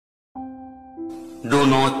Do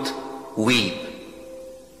not weep.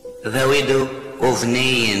 The widow of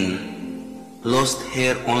Nain lost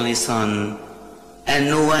her only son, and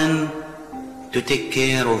no one to take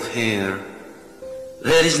care of her.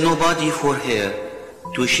 There is nobody for her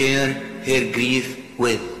to share her grief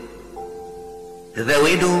with. The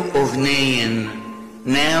widow of Nain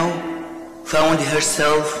now found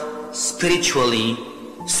herself spiritually,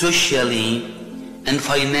 socially, and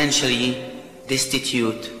financially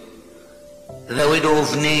destitute. The widow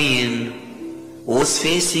of Nain was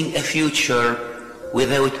facing a future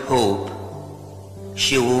without hope.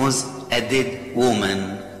 She was a dead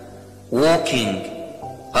woman, walking,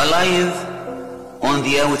 alive on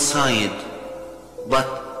the outside,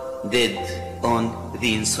 but dead on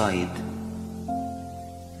the inside.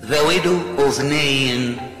 The widow of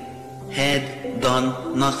Nain had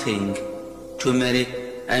done nothing to merit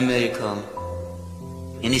a miracle.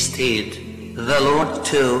 Instead, the Lord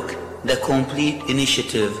took the complete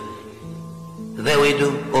initiative. The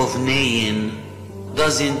widow of Nain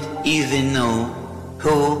doesn't even know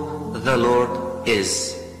who the Lord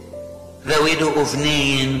is. The widow of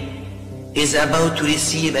Nain is about to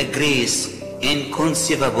receive a grace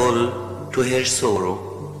inconceivable to her sorrow.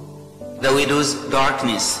 The widow's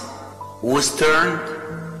darkness was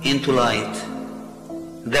turned into light.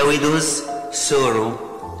 The widow's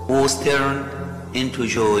sorrow was turned into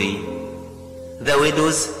joy. The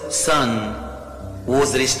widow's son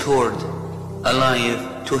was restored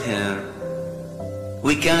alive to her.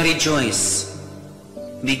 We can rejoice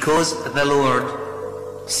because the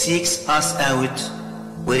Lord seeks us out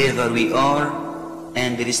wherever we are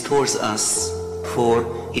and restores us for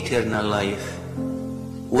eternal life.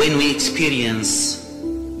 When we experience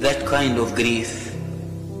that kind of grief,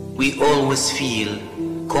 we always feel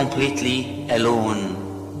completely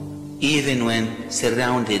alone, even when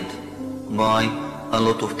surrounded by a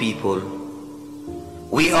lot of people.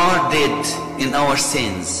 We are dead in our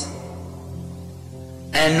sins,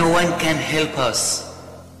 and no one can help us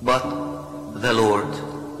but the Lord.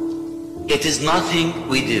 It is nothing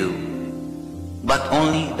we do, but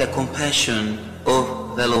only the compassion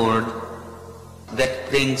of the Lord that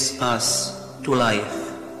brings us to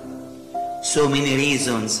life. So many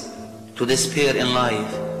reasons to despair in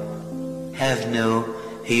life have no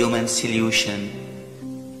human solution.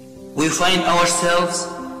 We find ourselves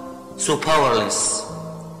so powerless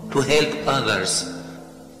to help others.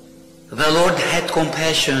 The Lord had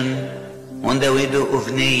compassion on the widow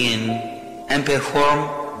of Nain and performed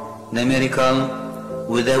the miracle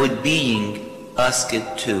without being asked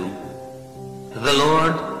to. The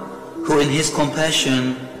Lord, who in His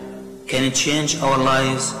compassion can change our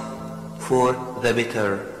lives for the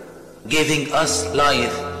better, giving us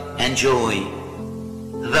life and joy.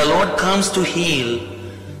 The Lord comes to heal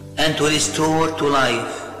and to restore to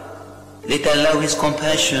life. Let allow His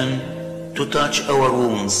compassion to touch our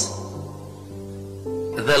wounds.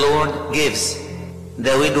 The Lord gives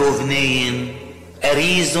the widow of Nain a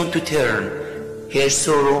reason to turn her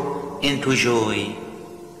sorrow into joy.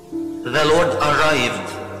 The Lord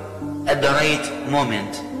arrived at the right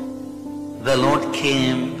moment. The Lord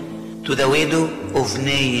came to the widow of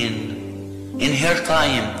Nain in her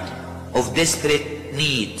time of desperate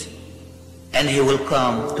need, and He will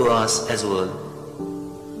come to us as well.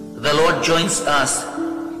 The Lord joins us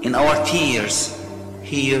in our tears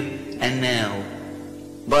here and now,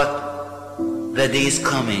 but the day is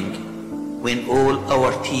coming when all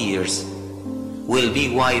our tears will be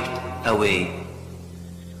wiped away.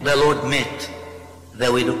 The Lord met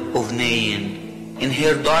the widow of Nain in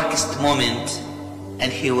her darkest moment,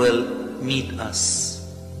 and He will meet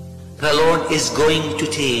us. The Lord is going to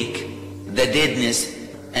take the deadness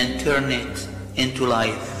and turn it into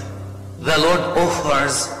life. The Lord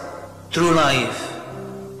offers true life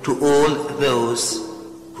to all those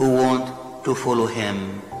who want to follow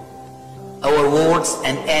Him. Our words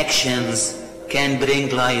and actions can bring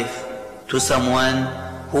life to someone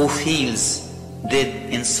who feels dead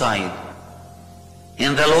inside.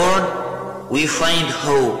 In the Lord we find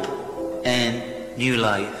hope and new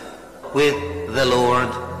life. With the Lord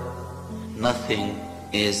nothing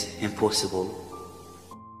is impossible.